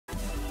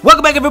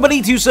Welcome back,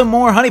 everybody, to some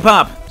more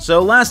HuniePop.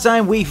 So last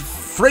time we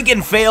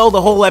friggin' failed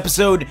the whole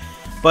episode,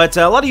 but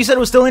a lot of you said it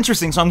was still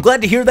interesting, so I'm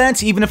glad to hear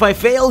that. Even if I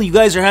fail, you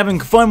guys are having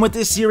fun with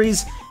this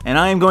series, and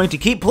I am going to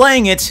keep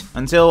playing it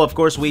until, of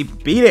course, we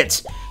beat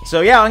it.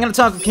 So yeah, I'm gonna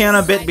talk with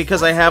Kiana a bit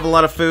because I have a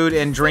lot of food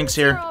and drinks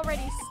here. You're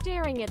already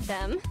staring at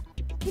them.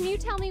 Can you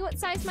tell me what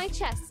size my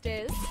chest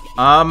is?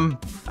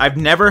 I've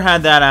never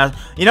had that.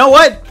 You know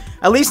what?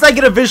 At least I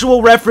get a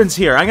visual reference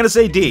here. I'm gonna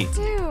say D.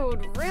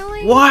 Dude,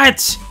 really?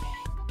 What?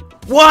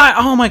 What?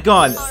 Oh my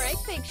god. Alright,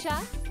 Big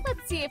Shot.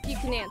 Let's see if you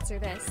can answer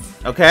this.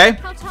 Okay.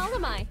 How tall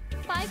am I?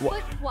 5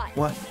 foot what?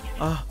 What?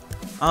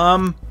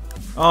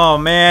 Oh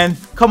man.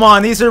 Come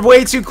on, these are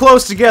way too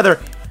close together.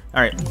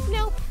 Alright.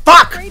 Nope.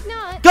 Fuck! Afraid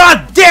not.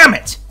 God damn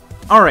it!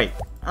 Alright.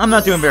 I'm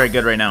not doing very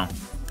good right now.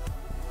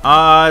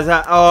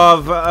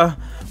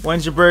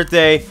 When's your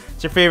birthday?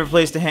 It's your favorite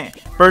place to hang.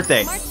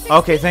 Birthday.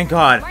 Okay, thank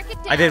God.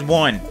 I did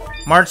one.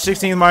 March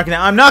 16th, mark it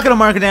down. I'm not gonna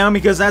mark it down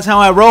because that's how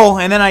I roll,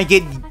 and then I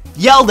get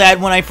yelled at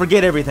when I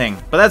forget everything.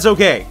 But that's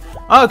okay.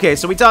 Okay,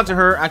 so we talked to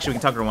her. Actually, we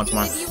can talk to her once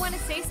more. Do you want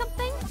to say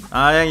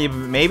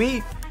something?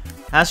 Maybe?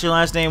 Ask your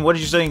last name. What did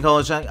you study in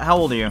college? How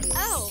old are you?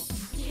 Oh,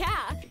 yeah.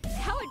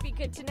 That would be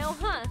good to know,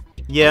 huh?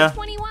 Yeah. I'm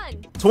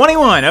 21.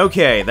 21.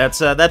 Okay,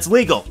 that's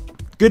legal.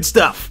 Good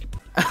stuff.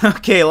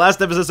 Okay,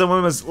 last episode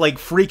someone was like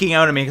freaking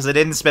out at me because I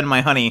didn't spend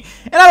my honey,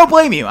 and I don't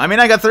blame you. I mean,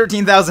 I got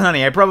 13,000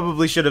 honey. I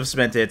probably should have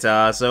spent it.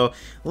 So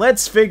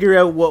let's figure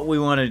out what we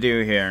want to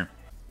do here.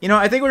 You know,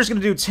 I think we're just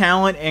gonna do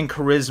talent and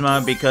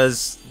charisma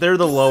because they're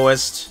the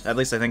lowest. At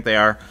least I think they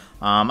are.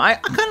 I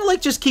kind of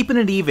like just keeping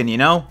it even, you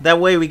know? That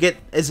way we get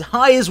as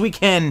high as we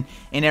can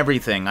in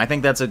everything. I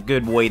think that's a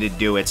good way to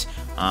do it.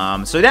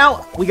 So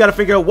now we gotta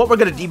figure out what we're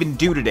gonna even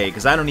do today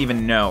because I don't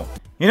even know.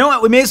 You know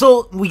what?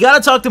 We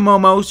gotta talk to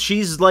Momo.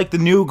 She's like the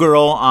new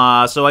girl.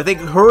 So I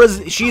think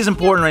she's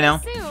important right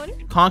now.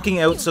 Conking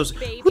out. So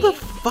who the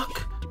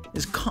fuck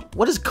is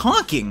what is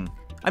conking?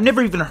 I've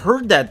never even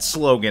heard that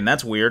slogan.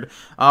 That's weird.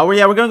 Well,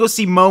 yeah, we're gonna go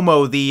see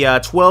Momo, the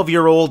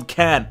 12-year-old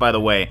cat, by the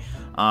way.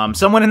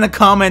 Someone in the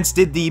comments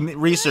did the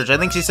research. I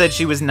think she said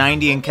she was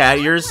 90 in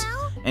cat years,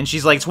 and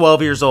she's like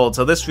 12 years old,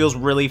 so this feels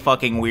really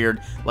fucking weird.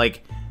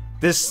 Like,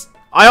 this...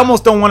 I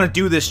almost don't want to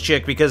do this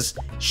chick because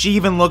she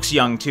even looks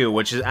young, too,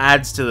 which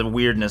adds to the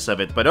weirdness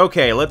of it. But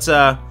okay, let's,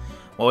 well,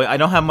 I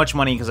don't have much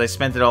money because I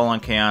spent it all on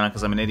Kiana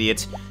because I'm an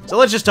idiot. So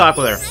let's just talk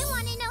with her. I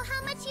want to know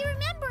how much you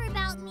remember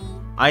about me.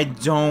 I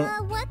don't...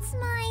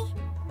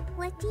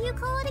 What do you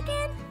call it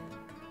again?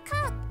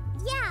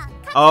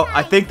 Oh,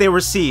 I think they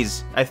were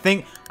C's. I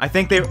think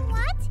they...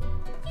 What?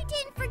 You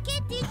didn't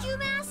forget, did you,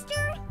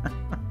 Master?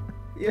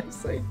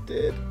 Yes, I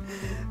did.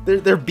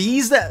 They're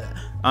B's that...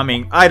 I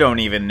mean, I don't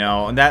even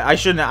know. That I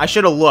should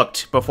have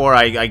looked before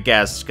I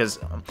guessed, because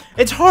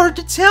it's hard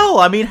to tell.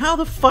 I mean, how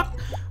the fuck...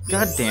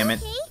 God damn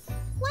it. Okay.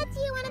 What do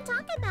you want to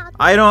talk about?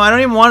 I don't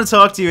even want to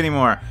talk to you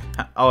anymore.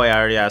 Oh, yeah, I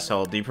already asked how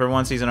old. Deeper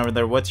one season over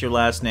there. What's your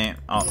last name?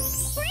 Oh.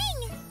 Spring!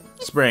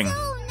 Spring. It's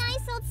so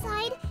nice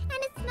outside, and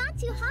it's not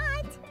too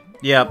hot.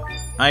 Yep,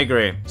 I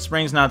agree.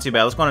 Spring's not too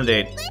bad. Let's go on a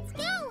date. Let's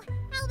go!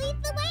 I'll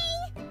lead the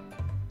way!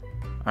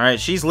 Alright,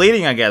 she's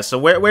leading, I guess. So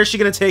where's she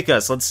gonna take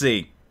us? Let's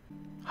see.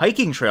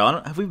 Hiking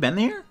trail. Have we been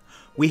there?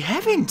 We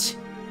haven't!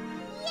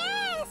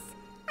 Yes!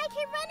 I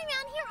can run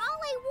around here all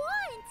I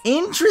want!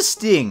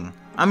 Interesting!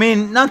 I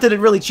mean, not that it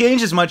really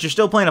changes much. You're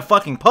still playing a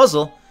fucking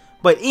puzzle.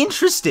 But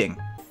interesting.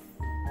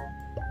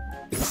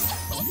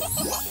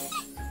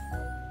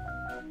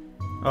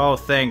 Oh,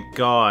 thank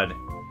God.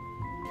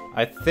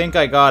 I think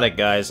I got it,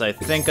 guys. I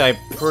think I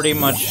pretty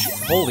much...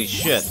 Holy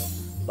shit.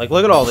 Like,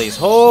 look at all these.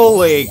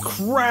 Holy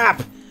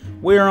crap!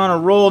 We're on a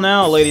roll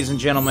now, ladies and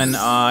gentlemen.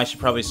 I should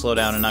probably slow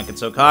down and not get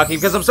so cocky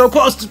because I'm so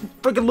close to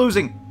freaking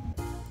losing.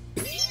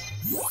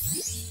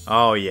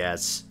 Oh,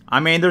 yes. I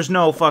mean, there's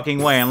no fucking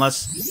way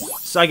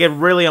unless I get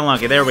really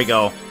unlucky. There we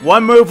go.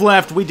 One move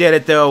left. We did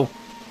it, though.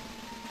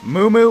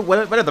 Moo-moo?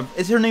 What are the...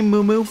 Is her name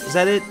Moo-moo? Is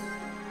that it?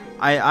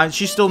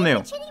 She's still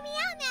new.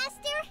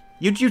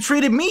 You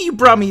treated me, you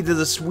brought me to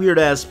this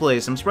weird-ass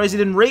place. I'm surprised you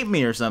didn't rape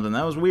me or something.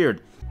 That was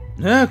weird.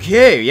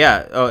 Okay,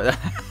 yeah. Oh,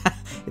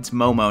 it's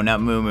Momo,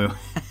 not Moo-Moo.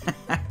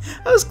 I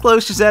was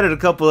close, just added a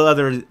couple of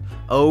other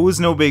O's,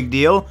 no big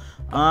deal.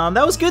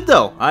 That was good,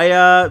 though.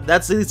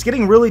 It's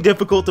getting really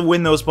difficult to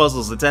win those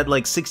puzzles. It's at,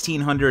 like,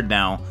 1,600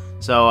 now.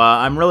 So,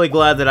 I'm really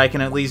glad that I can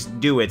at least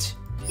do it.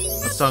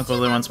 Let's talk with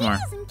her once more.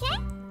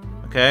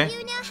 Okay. Do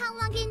you know how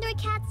long indoor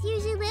cats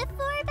usually live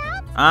for,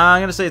 about?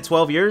 I'm gonna say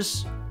 12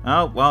 years.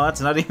 Oh, well,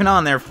 that's not even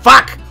on there.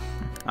 Fuck!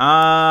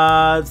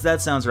 That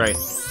sounds right.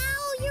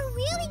 Wow, you're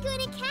really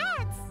good at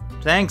cats.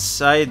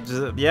 Thanks.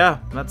 Yeah,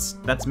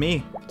 that's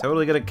me.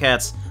 Totally good at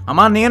cats. I'm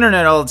on the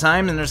internet all the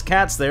time, and there's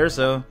cats there,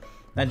 so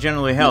that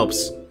generally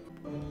helps.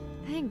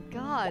 Thank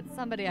God,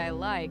 somebody I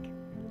like.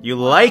 You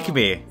like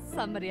me?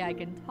 Somebody I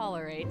can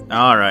tolerate.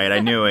 Alright, I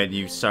knew it,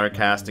 you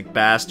sarcastic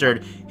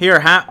bastard.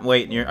 Here,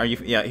 wait, are you...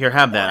 Yeah, here,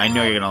 have that. I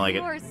know you're gonna like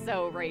it. You're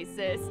so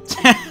racist.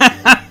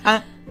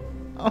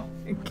 Oh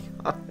my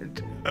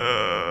God.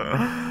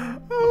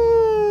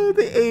 Oh,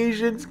 the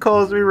Asians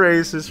calls me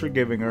racist for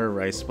giving her a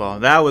rice ball.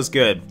 That was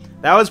good.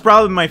 That was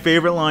probably my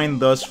favorite line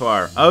thus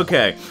far.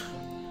 Okay.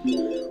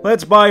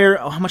 Let's buy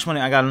her... Oh, how much money?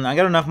 I got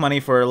enough money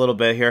for a little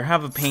bit here.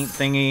 Have a paint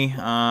thingy.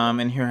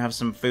 And here have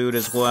some food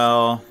as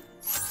well.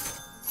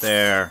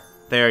 There.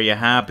 There, you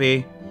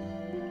happy?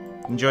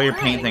 Enjoy your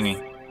paint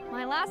thingy.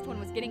 My last one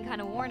was getting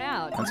kind of worn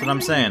out. That's what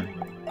I'm saying.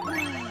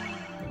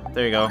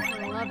 There you go.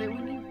 I love it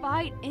when you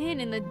bite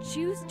in and the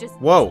juice just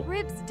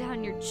drips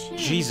down your chin.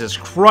 Jesus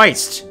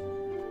Christ!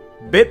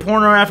 Bit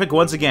pornographic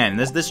once again.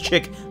 This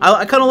chick,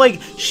 I kind of like.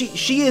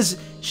 She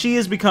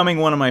is becoming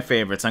one of my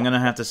favorites. I'm gonna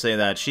have to say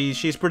that.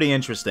 She's pretty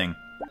interesting.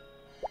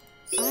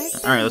 All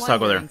right, let's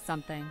talk with her.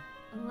 Something.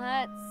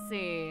 Let's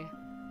see.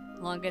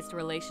 Longest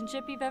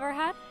relationship you've ever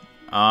had?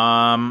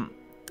 My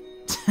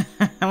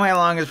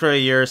longest for a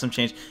year or some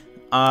change.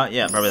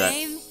 Yeah, probably that.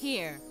 Same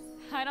here.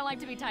 I don't like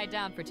to be tied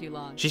down for too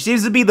long. She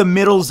seems to be the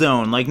middle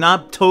zone, like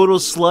not total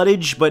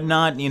sluttage, but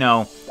not, you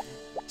know,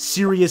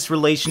 serious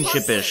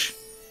relationship-ish.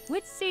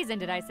 Which season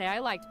did I say I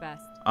liked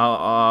best?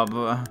 Autumn.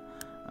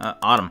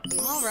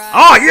 All right.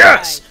 Oh,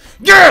 yes!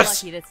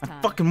 Yes! Lucky this time.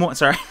 I fucking want.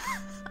 Sorry.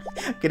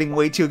 Getting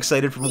way too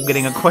excited from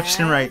getting a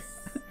question right.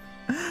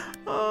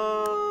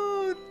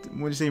 What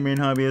do you say your main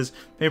hobby is?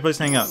 Favorite place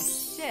to hang out?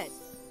 Shit.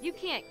 You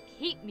can't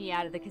keep me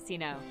out of the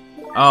casino.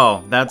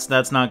 Oh, that's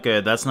not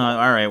good. That's not.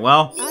 Alright,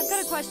 well. I've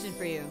got a question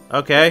for you.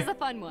 Okay. This is a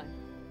fun one.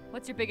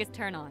 What's your biggest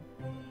turn on?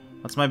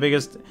 What's my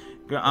biggest.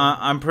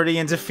 I'm pretty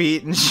into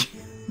feet and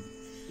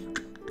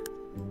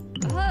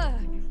Ugh,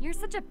 you're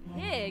such a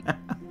pig.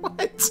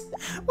 What?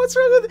 What's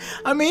wrong with it?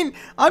 I mean,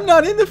 I'm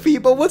not into feet,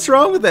 but what's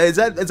wrong with that? Is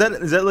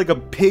that like a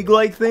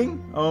pig-like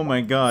thing? Oh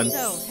my god.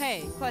 So,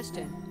 hey,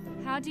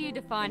 question. How do you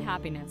define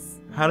happiness?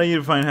 How do you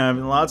define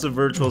happiness? Lots of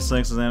virtual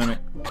sex is anime.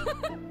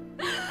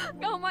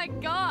 Oh my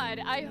god,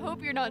 I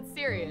hope you're not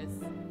serious.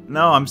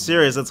 No, I'm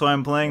serious. That's why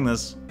I'm playing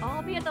this.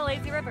 I'll be at the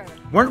lazy river.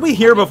 Weren't we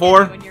here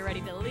before? When you're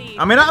ready to leave.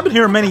 I mean, I've been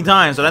here many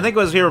times, but I think I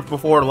was here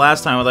before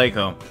last time with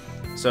Aiko.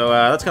 So,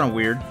 that's kind of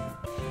weird.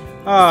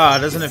 Ah,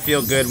 doesn't it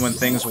feel good when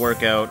things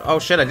work out? Oh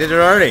shit, I did it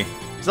already.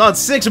 Still had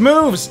 6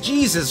 moves!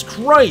 Jesus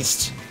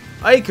Christ!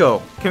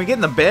 Aiko, can we get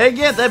in the bag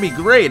yet? That'd be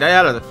great. I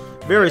had a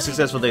very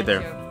successful date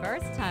there. Your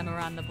first time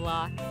around the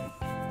block.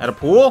 At a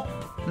pool?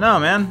 No,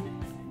 man.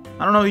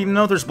 I don't even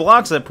know if there's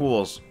blocks at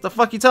pools. What the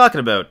fuck you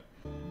talking about?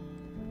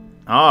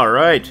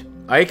 Alright.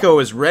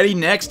 Aiko is ready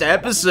next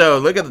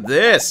episode. Look at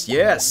this.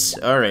 Yes.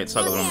 Alright, let's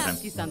talk Let a me little more ask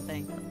time. you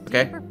something.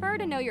 Okay. Do you prefer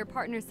to know your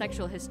partner's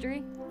sexual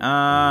history?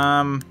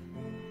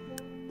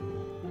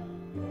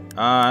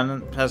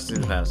 Pass to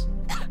the pass.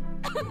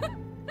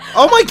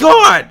 Oh my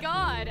god!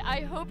 God,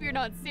 I hope you're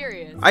not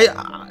serious.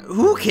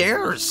 Who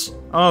cares?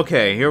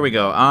 Okay, here we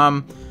go.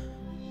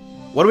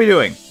 What are we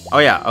doing? Oh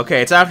yeah,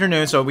 okay, it's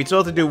afternoon, so we still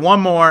have to do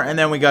one more, and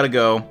then we gotta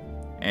go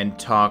and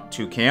talk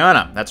to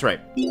Kiana. That's right.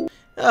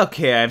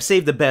 Okay, I've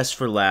saved the best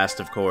for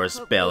last, of course,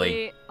 Hopefully,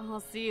 Belly. I'll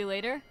see you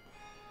later.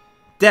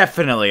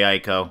 Definitely,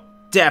 Aiko.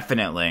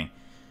 Definitely.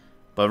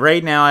 But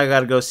right now, I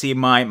gotta go see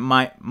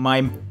my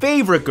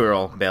favorite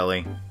girl,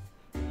 Belly.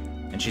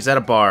 And she's at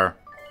a bar.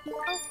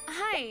 Oh,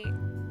 hi.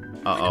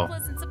 Uh-oh. What a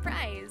pleasant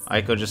surprise.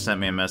 Aiko just sent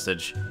me a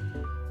message.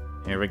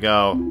 Here we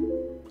go.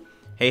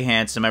 Hey,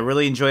 handsome, I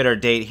really enjoyed our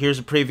date. Here's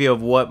a preview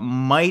of what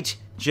might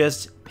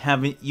just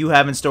have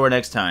in store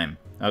next time.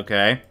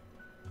 Okay.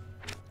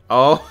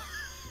 Oh.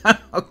 Oh,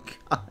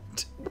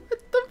 God.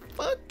 What the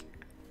fuck?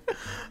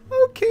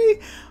 Okay.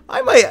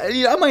 I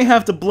might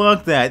have to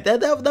block that.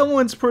 That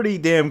one's pretty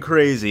damn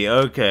crazy.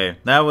 Okay.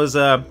 That was,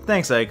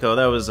 thanks, Aiko.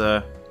 That was,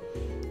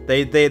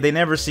 They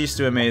never cease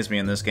to amaze me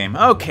in this game.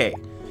 Okay,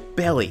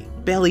 Belly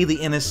the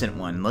innocent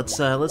one. Let's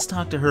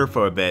talk to her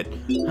for a bit.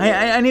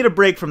 I need a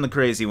break from the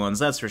crazy ones,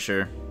 that's for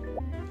sure.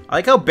 I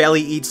like how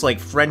Belly eats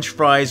like French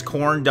fries,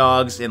 corn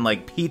dogs, and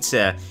like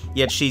pizza,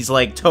 yet she's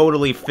like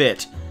totally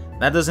fit.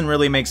 That doesn't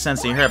really make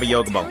sense. You have a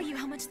yoga ball. Tell you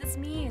how much this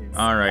means.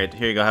 All right,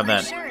 here you go. Have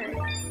that. Sure.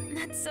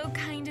 That's so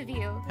kind of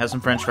you. Have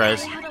some French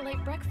fries. I had a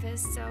late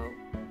breakfast, so.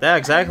 Yeah,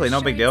 exactly.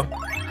 No big deal. Oh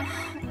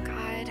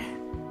God,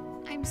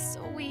 I'm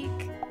so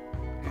weak.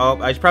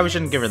 Oh, I probably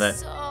shouldn't give her that.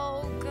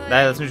 So good.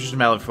 That's nutrition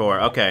mallet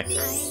 4. Okay. I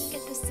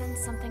get the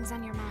sense something's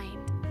on your mind.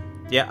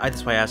 Yeah,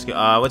 that's why I asked you.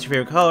 What's your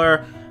favorite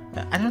color?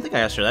 I don't think I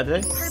asked her that,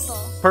 did I? Purple.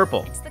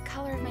 Purple. It's the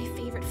color of my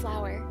favorite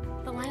flower,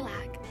 the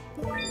lilac.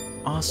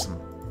 Awesome.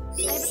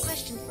 I have a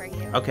question for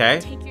you. Okay.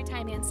 Take your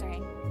time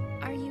answering.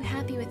 Are you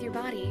happy with your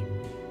body?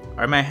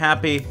 Am I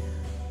happy?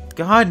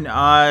 God,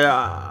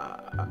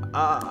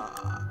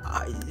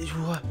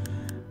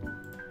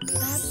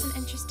 That's an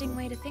interesting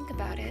way to think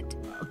about it.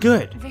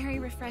 good. Very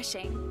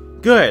refreshing.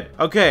 Good.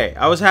 Okay,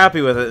 I was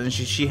happy with it, and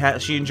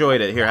she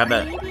enjoyed it. Here, have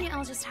that. Maybe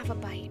I'll just have a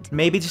bite.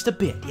 Maybe just a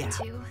bit. Yeah.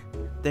 Too.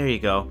 There you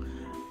go.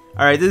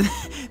 All right.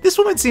 This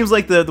woman seems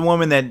like the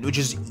woman that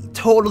just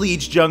totally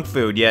eats junk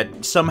food,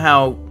 yet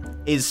somehow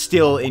is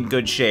still in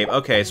good shape.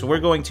 Okay, so we're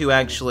going to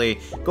actually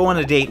go on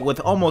a date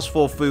with almost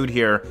full food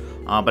here,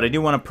 but I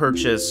do want to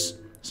purchase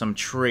some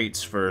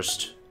treats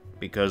first.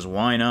 because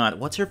why not?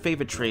 What's her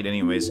favorite trait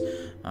anyways?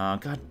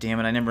 God damn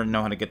it, I never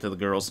know how to get to the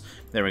girls.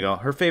 There we go.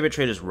 Her favorite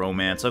trait is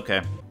romance.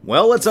 Okay.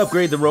 Well, let's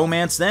upgrade the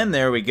romance then.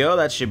 There we go.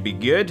 That should be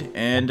good.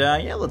 And,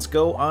 yeah, let's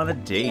go on a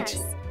date.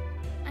 Yes,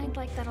 I'd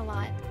like that a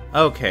lot.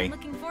 Okay. I'm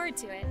looking forward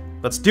to it.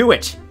 Let's do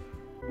it.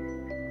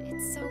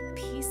 It's so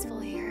peaceful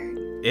here.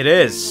 It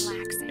is.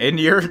 Relaxing. And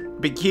your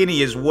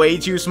bikini is way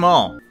too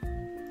small.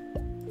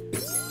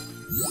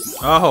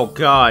 Oh,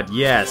 God,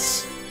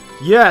 yes.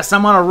 Yes,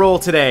 I'm on a roll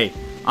today.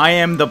 I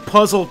am the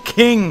puzzle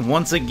king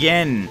once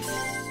again.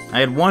 I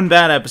had one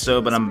bad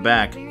episode, but I'm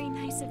back. Very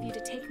nice of you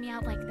to take me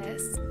out like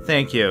this.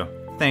 Thank you.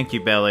 Thank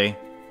you, Belly.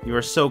 You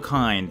are so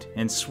kind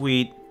and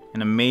sweet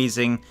and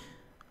amazing.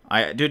 Do I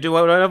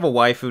have a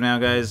waifu now,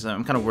 guys?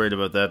 I'm kind of worried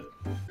about that.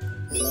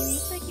 You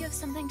look like you have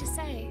something to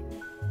say.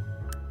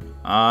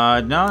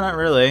 No, not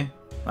really.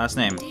 Last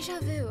name. Deja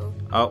vu.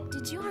 Oh.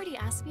 Did you already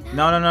ask me that?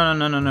 No,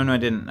 I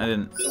didn't. What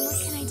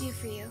can I do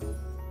for you?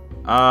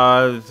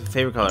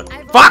 Favorite color.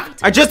 I've Fuck! already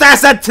I just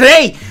asked that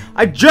today!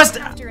 I just...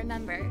 You have to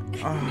remember.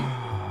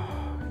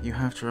 You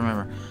have to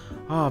remember.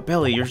 Oh,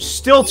 Belly, you're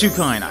still too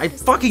kind. I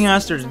fucking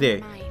asked her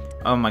today.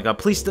 Oh my god,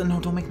 please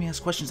don't make me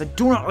ask questions. I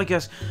do not like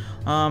us.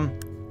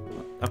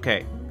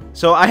 Okay.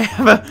 So I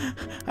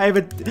have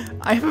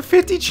a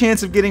 50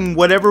 chance of getting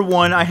whatever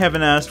one I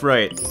haven't asked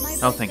right.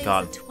 Oh, thank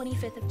God. The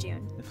 25th of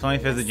June. The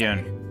 25th of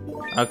June.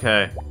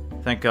 Okay.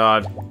 Thank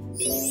God.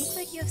 You look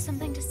like you have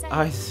something to say.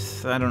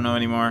 I don't know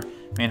anymore.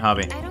 Main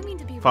hobby. I don't mean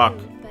to be Fuck.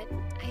 rude, but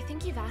I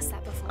think you've asked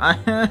that before.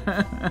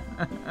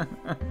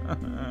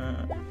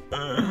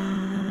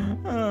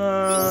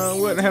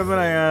 What haven't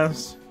I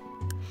asked?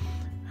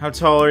 How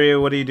tall are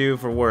you? What do you do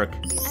for work?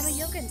 I'm a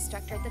yoga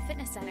instructor at the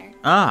fitness center.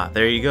 Ah,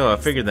 there you go. I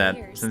figured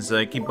that, since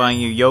I keep buying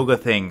you yoga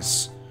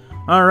things.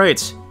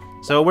 Alright,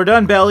 so we're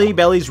done, Belly.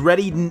 Belly's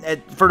ready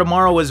for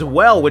tomorrow as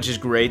well, which is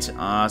great.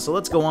 So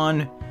let's go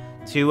on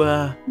to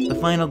the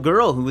final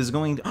girl who is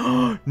going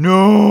to...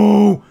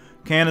 No!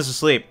 Candace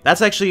asleep.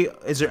 That's actually...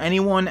 Is there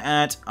anyone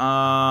at...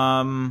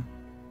 Damn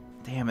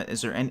it,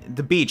 is there any...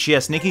 The beach,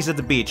 yes, Nikki's at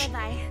the beach.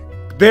 Bye-bye.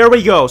 There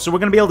we go, so we're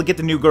gonna be able to get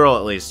the new girl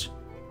at least.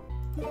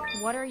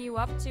 What are you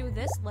up to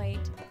this late?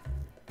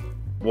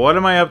 What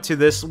am I up to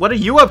this? What are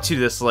you up to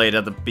this late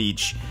at the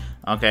beach?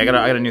 Okay, I got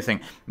a new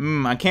thing.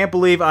 I can't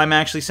believe I'm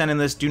actually sending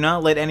this. Do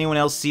not let anyone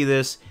else see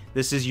this.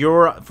 This is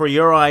for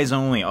your eyes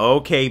only.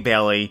 Okay,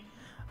 Belly.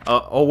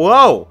 Oh,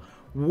 whoa!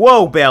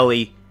 Whoa,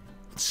 Belly.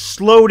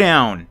 Slow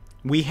down.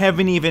 We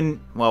haven't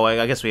even... Well,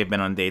 I guess we have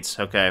been on dates.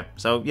 Okay,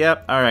 so,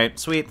 yep, alright,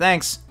 sweet,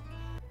 thanks.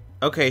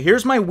 Okay,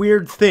 here's my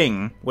weird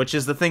thing, which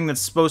is the thing that's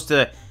supposed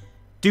to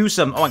do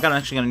some... Oh, I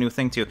actually got a new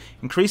thing, too.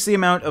 Increase the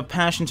amount of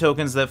passion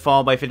tokens that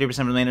fall by 50%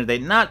 from the later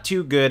date. Not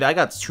too good. I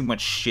got too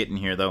much shit in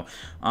here, though.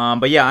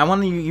 But yeah, I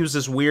want to use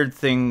this weird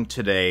thing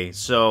today,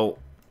 so...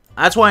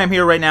 That's why I'm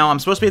here right now. I'm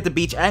supposed to be at the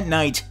beach at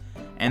night,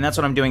 and that's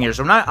what I'm doing here.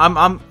 So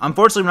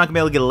unfortunately, we're not gonna be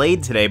able to get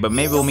laid today, but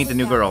maybe we'll meet the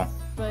new girl.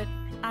 But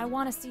I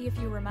want to see if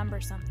you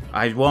remember something.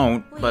 I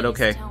won't, but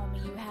okay. Please tell me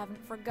you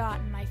haven't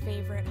forgotten my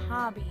favorite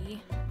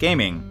hobby.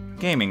 Gaming.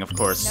 Gaming, of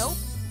course. Nope.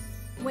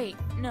 Wait,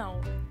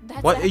 no.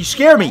 That's What? You actually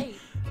scare me! right.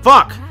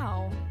 Fuck!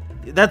 Wow.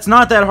 That's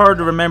not that hard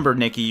to remember,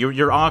 Nikki.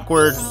 You're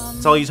awkward.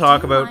 That's all you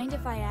talk about. Do you mind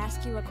if I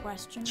ask you a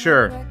question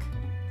Sure. real quick?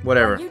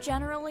 Whatever. Are you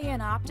generally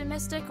an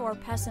optimistic or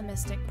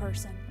pessimistic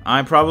person?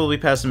 I'm probably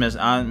pessimist.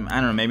 I don't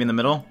know, maybe in the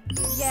middle?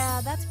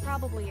 Yeah, that's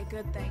probably a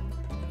good thing.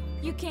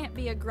 You can't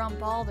be a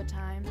grump all the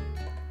time.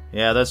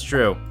 Yeah, that's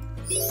true.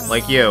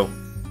 Like you.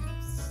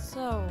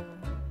 So...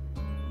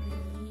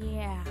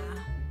 yeah.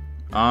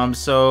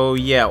 So,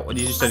 yeah, what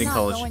did you study in I'm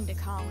college? not going to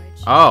college.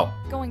 Oh,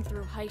 Going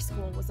through high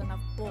school was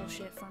enough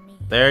bullshit for me.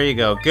 there you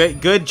go.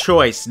 Good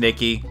choice,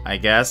 Nikki, I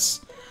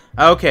guess.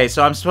 Okay,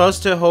 so I'm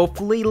supposed to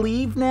hopefully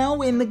leave now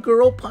when the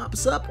girl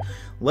pops up.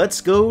 Let's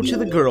go to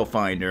the girl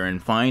finder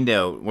and find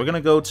out. We're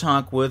gonna go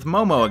talk with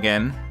Momo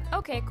again.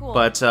 Okay, cool.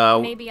 But,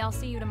 maybe I'll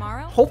see you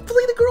tomorrow?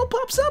 hopefully the girl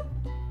pops up?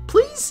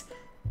 Please?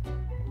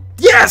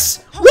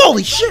 Yes!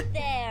 Holy shit!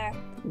 There.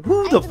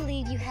 Who I the...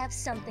 believe you have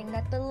something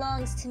that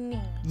belongs to me.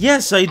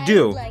 Yes, I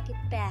do. I'd like it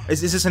back.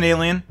 Is this an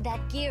alien? That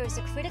gear is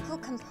a critical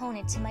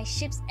component to my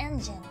ship's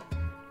engine.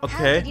 How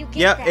Okay. did you get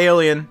Yep, that?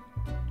 alien.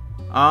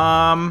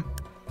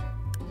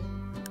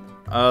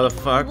 The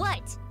fuck?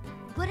 What?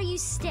 What are you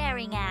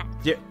staring at?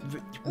 Yeah,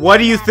 what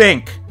do you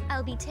think?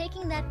 I'll be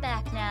taking that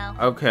back now.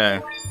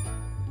 Okay.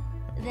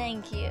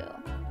 Thank you.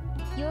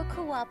 Your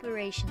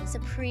cooperation is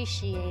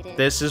appreciated.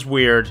 This is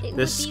weird. It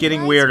This would is be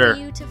getting wise weirder. For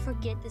you to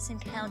forget this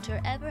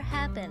encounter ever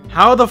happened.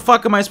 How the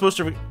fuck am I supposed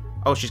to...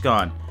 Oh, she's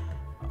gone.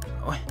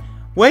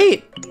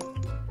 Wait!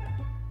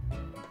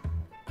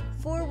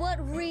 For what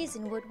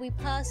reason would we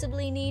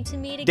possibly need to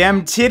meet again?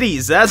 Damn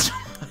titties, that's...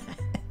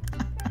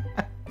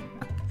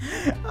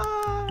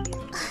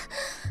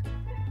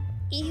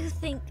 You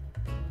think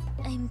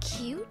I'm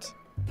cute?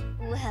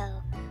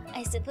 Well,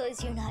 I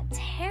suppose you're not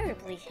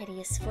terribly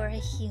hideous for a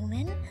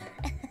human.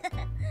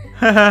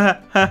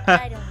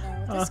 I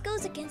don't know. This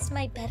goes against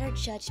my better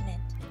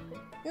judgment.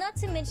 Not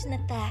to mention the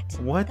fact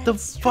What that the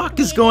it's fuck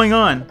strictly is going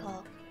on?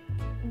 atypical.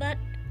 But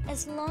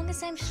as long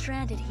as I'm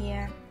stranded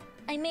here,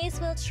 I may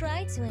as well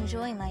try to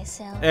enjoy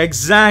myself.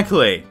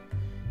 Exactly.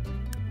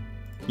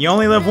 You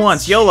only live That's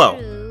once, YOLO.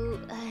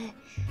 True.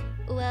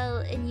 Well,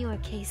 in your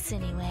case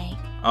anyway.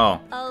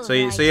 Oh, so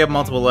you have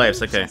multiple lives,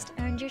 You okay. just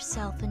earned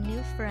yourself a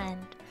new friend.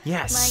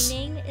 Yes. My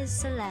name is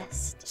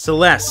Celeste.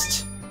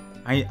 Celeste.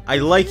 I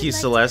like you, If you'd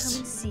Celeste. Come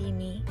and see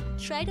me.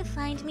 Try to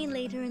find me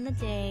later in the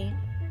day.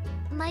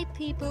 My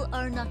people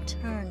are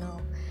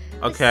nocturnal.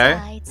 Okay.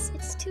 Besides,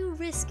 it's too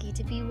risky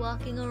to be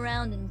walking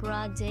around in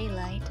broad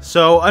daylight.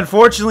 So,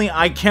 unfortunately,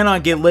 I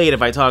cannot get laid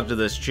if I talk to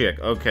this chick.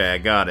 Okay, I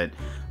got it.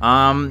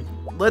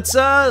 Let's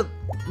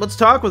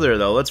talk with her,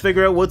 though. Let's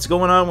figure out what's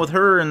going on with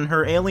her and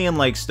her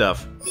alien-like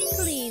stuff.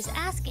 Please,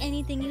 ask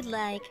anything you'd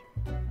like.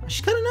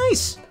 She's kind of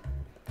nice. Do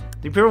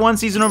you prefer one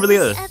season over the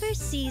other? Whichever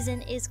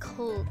season is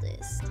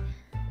coldest.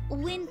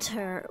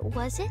 Winter,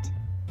 was it?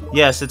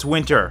 Yes, it's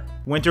winter.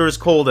 Winter is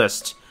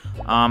coldest.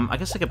 I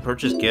guess I could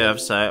purchase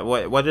gifts.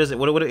 What is it?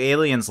 What do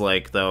aliens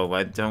like, though?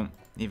 I don't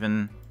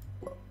even...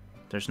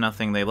 There's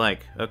nothing they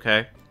like.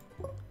 Okay.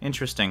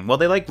 Interesting. Well,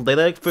 they like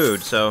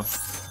food, so...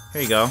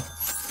 Here you go.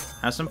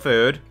 Have some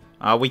food.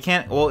 We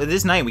can't... Well, it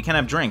is night. We can't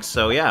have drinks,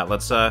 so yeah,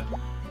 let's,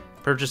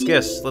 purchase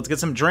gifts. Let's get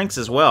some drinks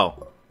as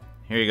well.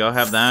 Here you go.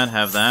 Have that,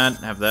 have that,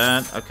 have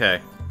that.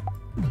 Okay.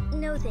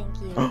 No, thank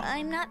you.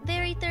 I'm not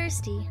very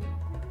thirsty.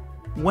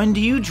 When do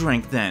you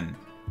drink, then?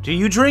 Do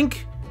you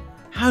drink?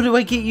 How do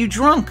I get you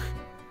drunk?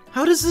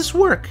 How does this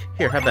work?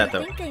 Here, have that,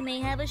 though. I think they may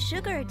have a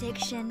sugar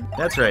addiction.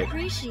 That's right.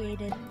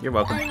 Appreciated. You're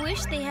welcome. I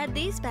wish they had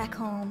these back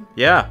home.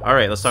 Yeah,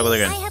 alright, let's talk with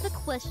her I again. have a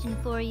question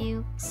for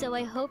you, so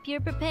I hope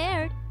you're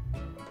prepared.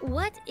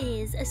 What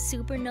is a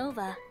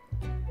supernova?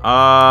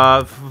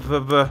 A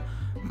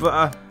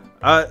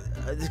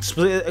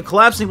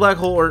collapsing black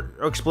hole or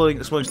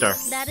exploding star.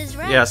 That is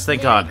right. Yes,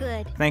 thank Very God.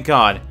 Good. Thank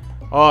God.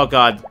 Oh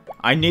God,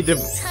 I need to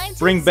Time to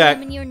bring back.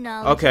 examine your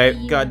knowledge Okay, of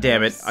the God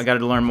damn it, universe. I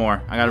gotta learn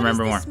more. I gotta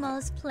remember What more. is the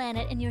smallest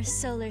planet in your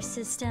solar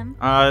system?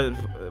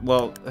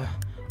 Well,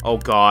 oh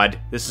God,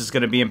 this is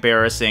gonna be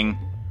embarrassing.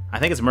 I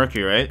think it's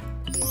Mercury, right?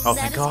 Oh,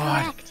 That thank is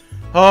God. correct.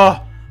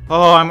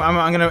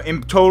 I'm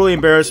gonna totally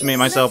embarrass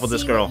myself with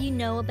Let's this see girl. What you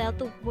know about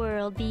the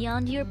world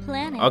beyond your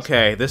planet.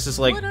 Okay, this is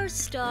like, What are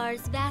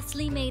stars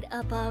vastly made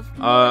up of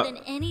more than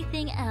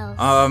anything else?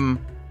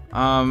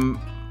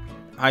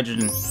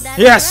 hydrogen. That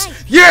is Yes!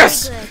 right.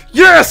 Yes! Very good.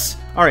 Yes!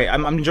 Alright,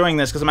 I'm enjoying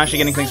this because I'm actually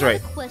getting things I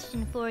right. have a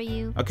question for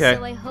you. Okay.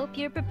 So I hope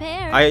you're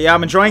prepared. Yeah,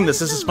 I'm enjoying What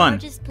this. is This is the fun.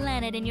 largest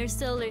planet in your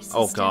solar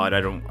system? Oh God,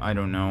 I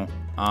don't know.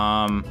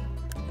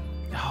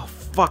 Oh,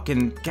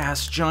 fucking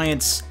gas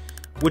giants.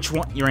 Which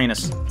one?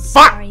 Uranus.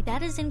 Fuck! Sorry,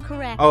 that is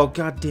incorrect. Oh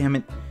God damn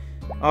it.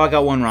 Oh, I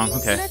got one wrong.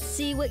 Okay. Let's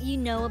see what you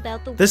know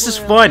about the This is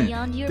world fun.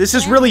 beyond your This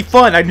is planet. really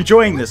fun. I'm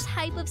enjoying this. What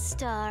type of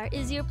star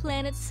is your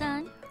planet's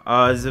sun?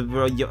 I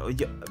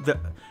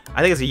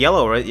think it's a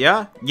yellow, right?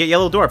 Yeah?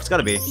 Yellow dwarf. It's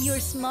gotta be. You're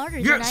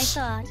smarter than I Yes!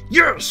 thought.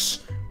 Yes!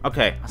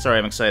 Okay. Sorry,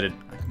 I'm excited.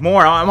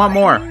 More. I want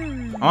more.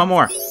 I want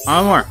more.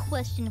 I want more.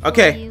 Question for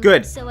Okay, you,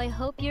 good. So I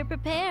hope you're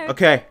prepared.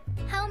 Okay.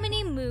 How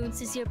many moons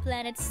does your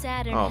planet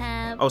Saturn Oh.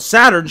 have? Oh,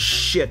 Saturn.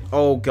 Shit.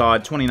 Oh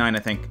God. 29, I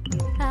think.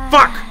 Ah,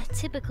 fuck!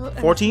 Typical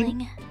 14?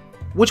 Earthling.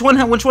 Which one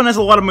has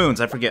a lot of moons?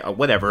 I forget. Oh,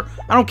 whatever.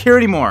 I don't care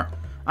anymore.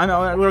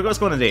 Let's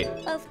go on a date.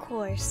 Of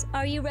course.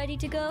 Are you ready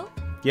to go?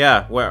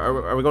 Yeah. Where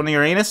are we going to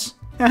Uranus?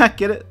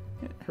 Get it?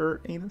 Her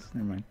anus?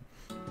 Never mind.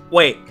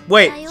 Wait.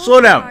 I Slow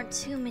hope there down. aren't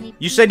too many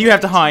You said you people have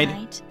to here hide.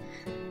 tonight.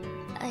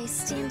 I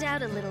stand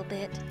out a little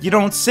bit. You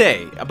don't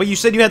say. But you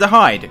said you had to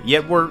hide.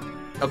 Yet we're.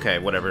 Okay.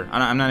 Whatever.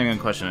 I'm not even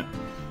gonna question it.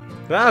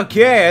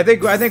 Okay. I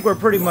think we're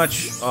pretty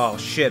much. Oh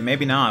shit.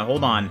 Maybe not.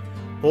 Hold on.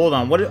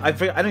 What? I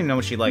don't even know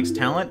what she likes.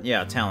 Talent?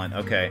 Yeah, talent.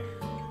 Okay.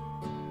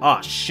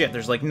 Oh shit.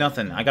 There's like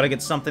nothing. I gotta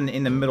get something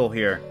in the middle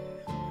here.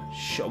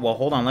 Well,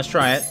 hold on. Let's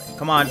try it.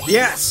 Come on.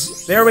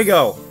 Yes. There we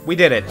go. We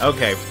did it.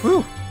 Okay.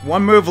 Whew.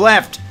 One move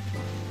left.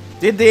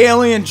 Did the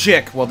alien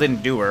chick. Well,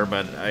 didn't do her,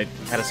 but I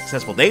had a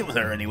successful date with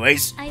her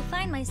anyways. I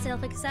find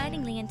myself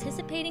excitingly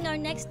anticipating our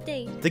next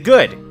date.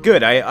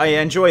 Good. I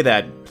enjoy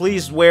that.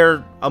 Please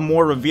wear a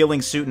more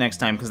revealing suit next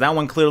time, because that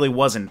one clearly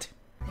wasn't.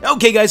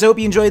 Okay, guys, I hope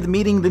you enjoyed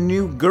meeting the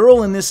new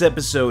girl in this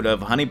episode of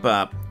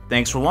HuniePop.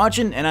 Thanks for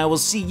watching, and I will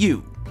see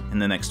you in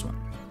the next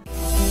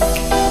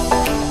one.